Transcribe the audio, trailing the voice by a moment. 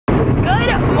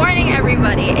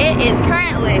everybody. It is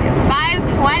currently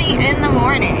 5:20 in the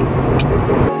morning.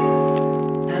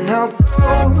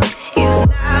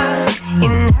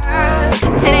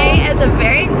 Today is a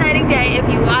very exciting day.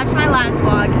 If you watched my last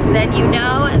vlog, then you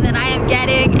know that I am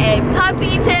getting a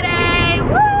puppy today.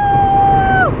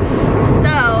 Woo! So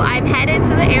I'm headed to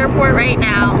the airport right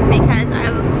now because I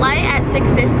have a flight at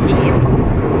 6:15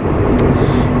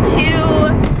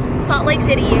 to Salt Lake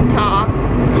City, Utah.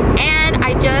 And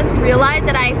I just realized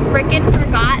that I freaking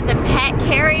forgot the pet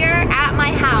carrier at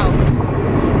my house.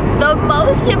 The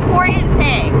most important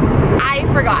thing, I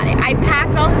forgot it. I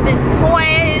packed all of his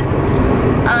toys,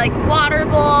 like water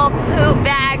bowl, poop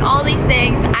bag, all these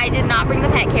things. I did not bring the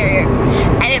pet carrier.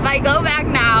 And if I go back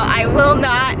now, I will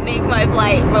not make my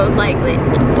flight, most likely.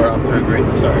 We're off to a great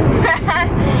start.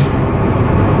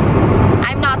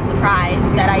 I'm not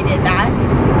surprised that I did that.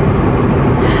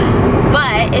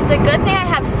 But it's a good thing I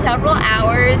have several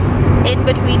hours in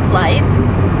between flights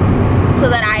so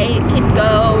that I can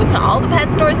go to all the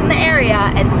pet stores in the area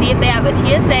and see if they have a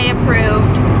TSA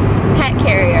approved pet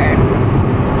carrier.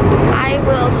 I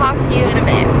will talk to you in a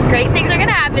bit. Great things are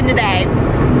gonna happen today.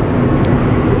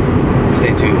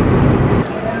 Stay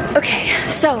tuned. Okay,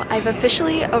 so I've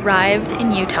officially arrived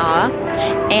in Utah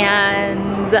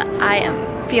and I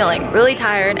am feeling really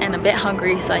tired and a bit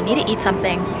hungry, so I need to eat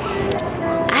something.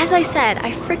 As I said,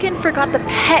 I freaking forgot the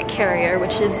pet carrier,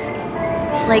 which is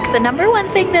like the #1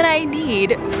 thing that I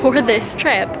need for this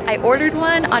trip. I ordered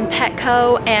one on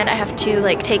Petco and I have to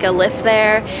like take a lift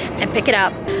there and pick it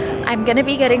up. I'm gonna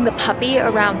be getting the puppy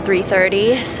around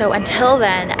 3:30, so until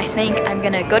then I think I'm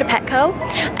gonna go to Petco,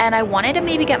 and I wanted to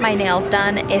maybe get my nails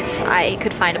done if I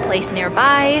could find a place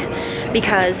nearby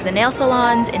because the nail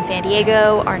salons in San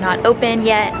Diego are not open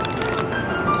yet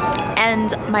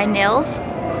and my nails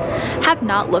have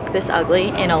not looked this ugly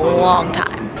in a long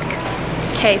time.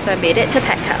 Okay, so I made it to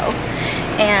Petco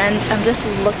and I'm just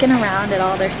looking around at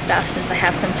all their stuff since I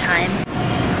have some time.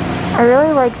 I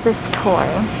really like this toy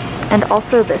and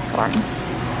also this one,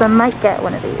 so I might get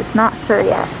one of these, not sure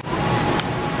yet.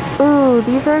 Ooh,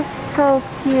 these are so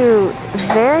cute,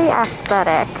 very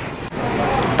aesthetic.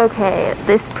 Okay,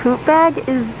 this poop bag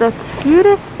is the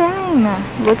cutest thing.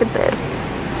 Look at this.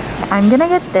 I'm gonna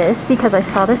get this because I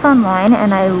saw this online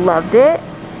and I loved it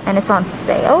and it's on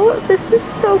sale. This is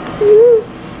so cute.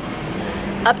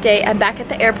 Update, I'm back at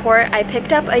the airport. I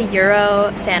picked up a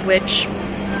Euro sandwich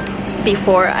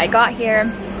before I got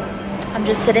here. I'm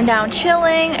just sitting down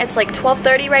chilling. It's like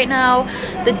 12:30 right now.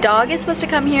 The dog is supposed to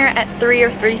come here at 3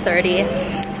 or 3:30.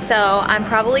 So I'm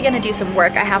probably gonna do some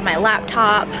work. I have my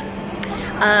laptop.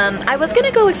 I was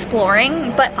gonna go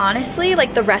exploring, but honestly,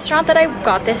 like the restaurant that I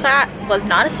got this at was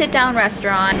not a sit-down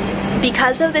restaurant.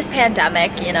 Because of this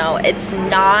pandemic, you know, it's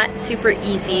not super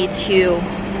easy to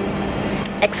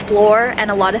explore and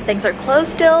a lot of things are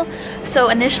closed still. So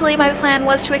initially my plan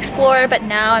was to explore, but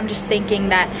now I'm just thinking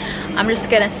that I'm just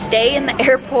gonna stay in the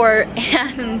airport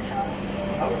and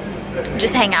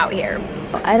just hang out here.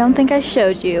 I don't think I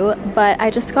showed you, but I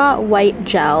just got white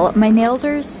gel. My nails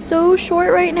are so short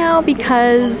right now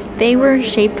because they were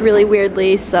shaped really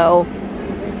weirdly, so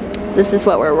this is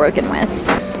what we're working with.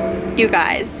 You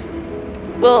guys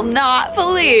will not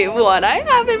believe what I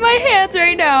have in my hands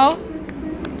right now.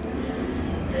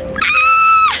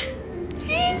 Ah!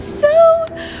 He's so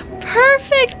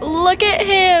perfect. Look at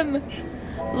him.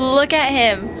 Look at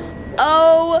him.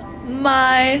 Oh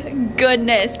my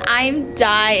goodness, I'm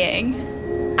dying.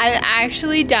 I'm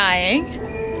actually dying.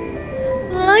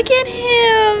 Look at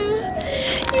him.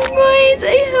 You guys,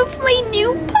 I have my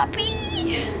new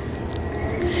puppy.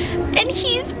 And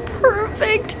he's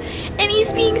perfect. And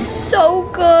he's being so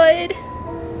good.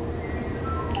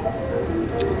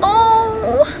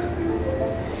 Oh,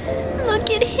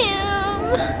 look at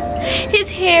him.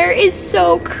 His hair is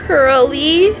so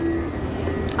curly.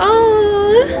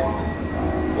 Oh.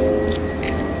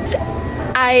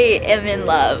 I am in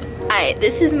love.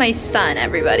 This is my son,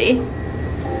 everybody.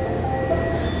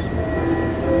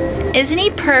 Isn't he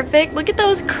perfect? Look at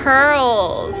those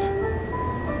curls.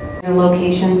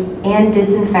 Locations and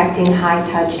disinfecting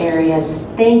high-touch areas.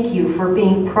 Thank you for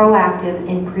being proactive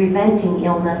in preventing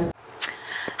illness.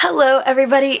 Hello,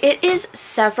 everybody. It is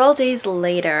several days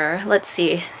later. Let's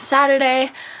see.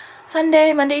 Saturday,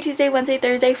 Sunday, Monday, Tuesday, Wednesday,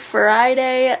 Thursday,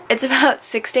 Friday. It's about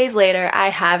 6 days later. I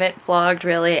haven't vlogged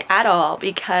really at all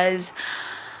because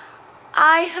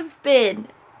I have been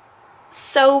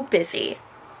so busy.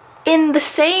 In the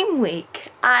same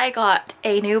week, I got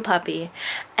a new puppy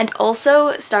and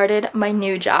also started my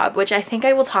new job, which I think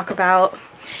I will talk about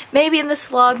maybe in this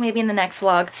vlog, maybe in the next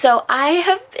vlog. So I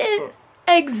have been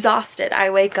exhausted. I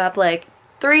wake up like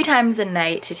 3 times a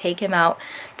night to take him out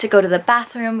to go to the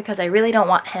bathroom because I really don't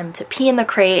want him to pee in the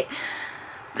crate.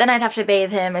 Then I'd have to bathe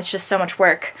him. It's just so much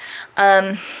work.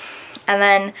 And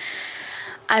then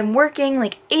I'm working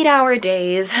like 8-hour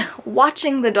days,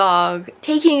 watching the dog,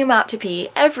 taking him out to pee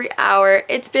every hour.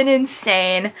 It's been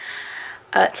insane.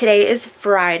 Today is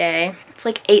Friday. It's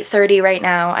like 8:30 right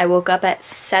now. I woke up at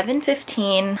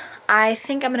 7:15. I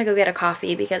think I'm gonna go get a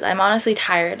coffee because I'm honestly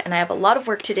tired and I have a lot of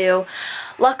work to do.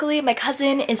 Luckily, my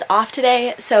cousin is off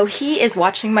today, so he is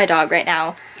watching my dog right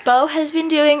now. Bo has been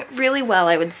doing really well,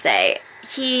 I would say.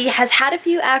 He has had a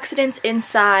few accidents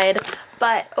inside,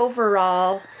 but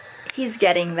overall, he's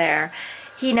getting there.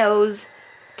 He knows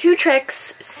 2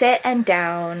 tricks, sit and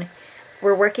down.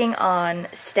 We're working on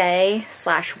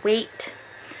stay/wait.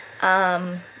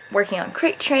 Working on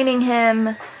crate training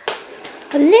him.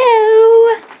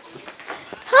 Hello!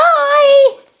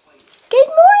 Hi! Good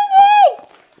morning!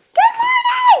 Good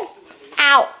morning!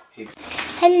 Ow!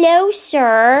 Hello,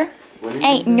 sir.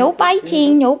 Ain't no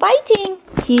biting, no biting.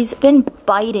 He's been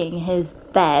biting his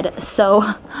bed,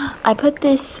 so I put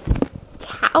this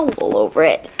towel over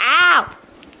it. Ow!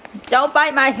 Don't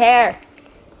bite my hair.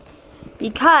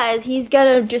 Because he's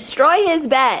gonna destroy his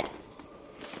bed.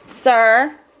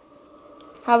 Sir,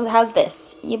 how's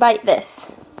this? You bite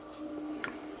this.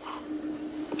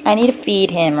 I need to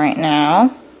feed him right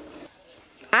now.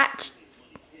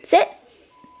 Sit.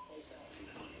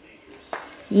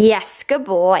 Yes, good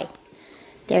boy.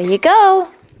 There you go.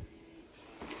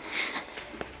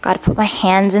 Gotta put my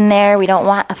hands in there. We don't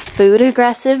want a food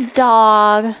aggressive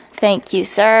dog. Thank you,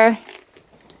 sir.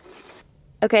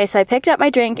 Okay, so I picked up my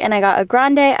drink and I got a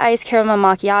grande iced caramel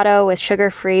macchiato with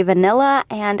sugar-free vanilla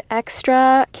and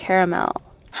extra caramel.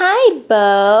 Hi,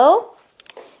 Bo.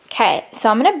 Okay, so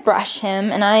I'm gonna brush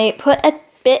him and I put a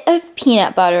bit of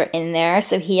peanut butter in there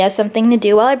so he has something to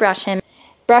do while I brush him.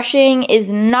 Brushing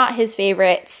is not his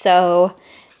favorite, so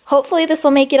hopefully this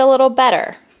will make it a little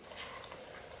better.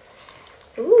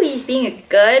 Ooh, he's being a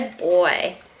good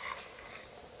boy.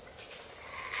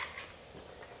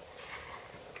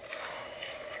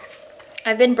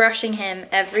 I've been brushing him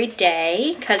every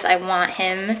day because I want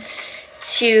him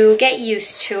to get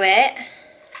used to it.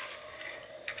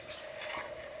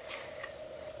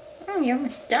 Oh, you're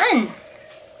almost done.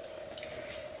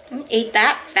 You ate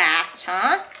that fast,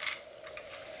 huh?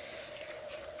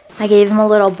 I gave him a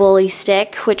little bully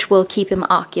stick, which will keep him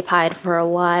occupied for a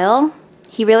while.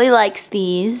 He really likes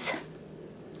these.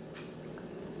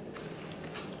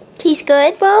 He's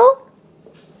good, Bo?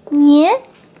 Yeah?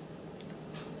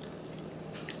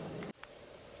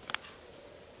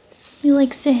 He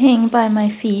likes to hang by my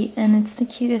feet, and it's the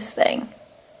cutest thing.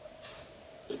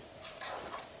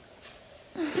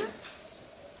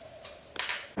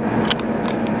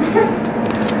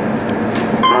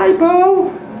 Hi,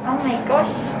 Bo! Oh my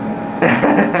gosh. Oh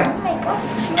my gosh,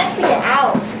 she wants to get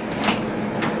out.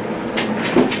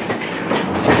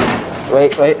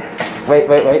 Wait.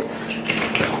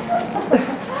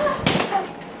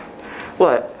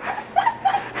 What?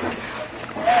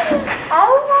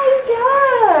 Oh my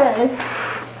gosh.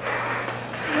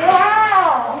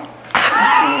 Wow.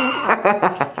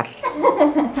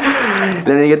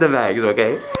 Let me get the bags,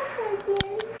 okay?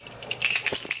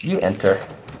 You enter.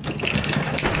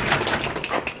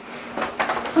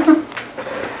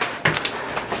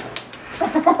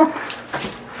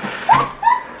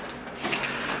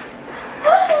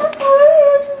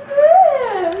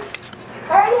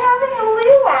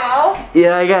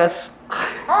 Yeah, I guess.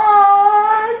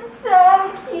 Oh, it's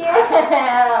so cute.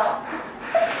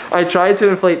 I tried to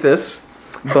inflate this,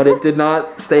 but it did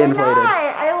not stay inflated.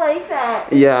 I like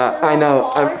that. Yeah, I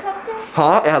know. Hole or something?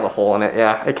 Huh? It has a hole in it.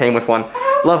 Yeah, it came with one.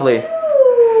 Oh, lovely. Cute.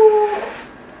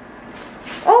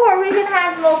 Oh, are we gonna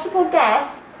have multiple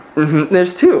guests? Mm-hmm.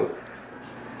 There's 2.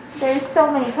 There's so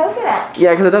many coconuts.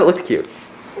 Yeah, because I thought it looked cute.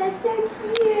 That's so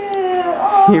cute.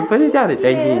 Oh, You put it down. It.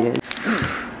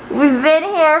 We've been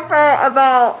here for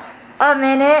about a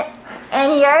minute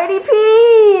and he already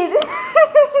peed.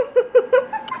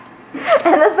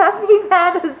 And the puppy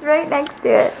pad is right next to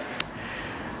it.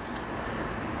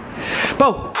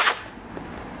 Bo!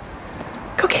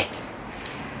 Go get it.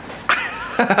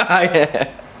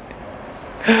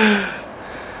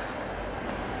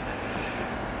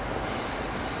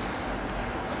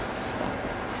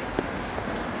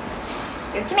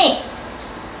 Give it to me.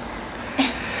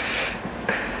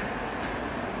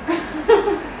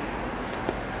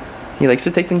 He likes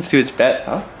to take things to his bed,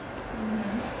 huh?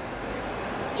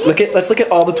 Let's look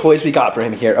at all the toys we got for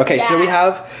him here. Okay, so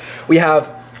we have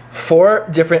 4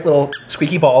 different little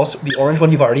squeaky balls. The orange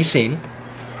one you've already seen.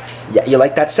 Yeah, you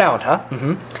like that sound, huh?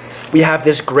 Mm-hmm. We have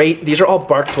this great, these are all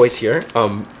bark toys here,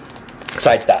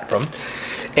 besides that from.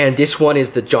 And this one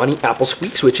is the Johnny Apple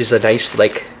Squeaks, which is a nice,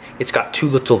 like, it's got 2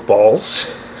 little balls,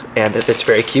 and it's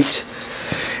very cute.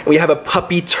 We have a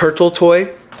puppy turtle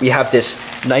toy. We have this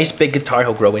nice big guitar.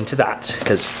 He'll grow into that,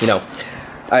 because, you know,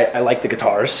 I like the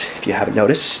guitars, if you haven't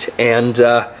noticed. And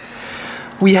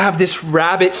we have this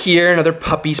rabbit here, another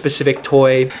puppy specific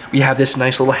toy. We have this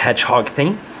nice little hedgehog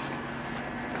thing.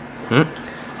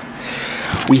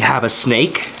 We have a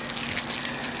snake.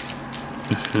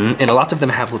 And a lot of them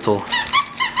have little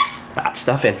bat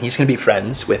stuff, and he's gonna be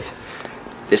friends with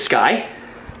this guy.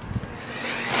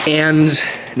 And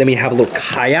then we have a little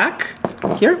kayak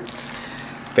here.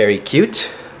 Very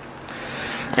cute.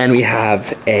 And we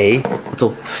have a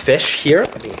little fish here.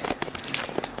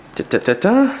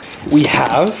 We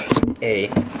have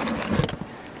a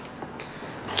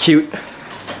cute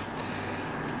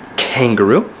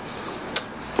kangaroo.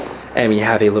 And we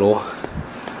have a little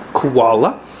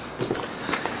koala.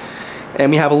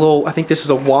 And we have a little, I think this is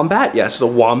a wombat. Yes, it's a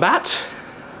wombat.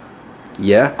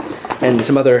 Yeah. And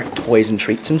some other toys and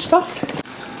treats and stuff.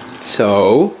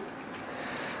 So,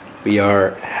 we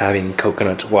are having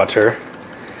coconut water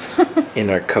in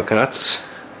our coconuts.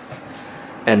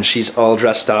 And she's all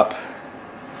dressed up.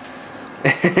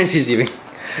 She's even,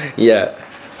 yeah.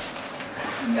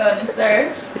 You going to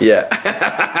surf? Yeah.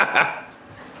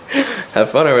 Have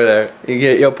fun over there.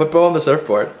 Yo, put Bo on the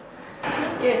surfboard.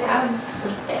 Dude, I'm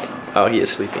sleeping. Oh, he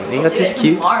is sleeping. You got this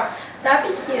cute.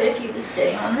 That'd be cute if he was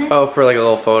sitting on this. Oh, for like a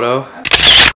little photo.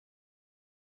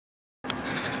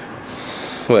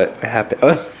 What happened?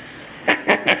 Oh.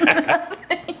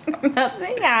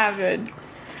 Nothing happened.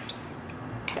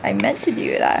 I meant to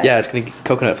do that. Yeah, it's gonna get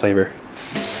coconut flavor.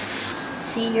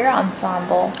 See your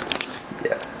ensemble.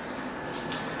 Yeah.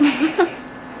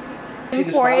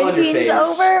 When quarantine's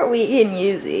over, we can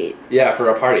use these. Yeah, for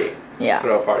a party. Yeah.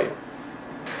 For a party.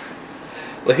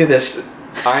 Look at this.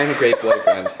 I am a great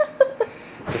boyfriend.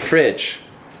 The fridge.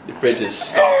 The fridge is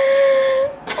stocked.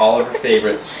 All of her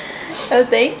favorites. Oh,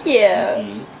 thank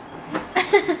you.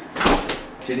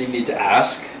 Didn't even need to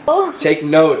ask. Oh. Take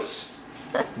notes,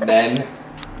 men.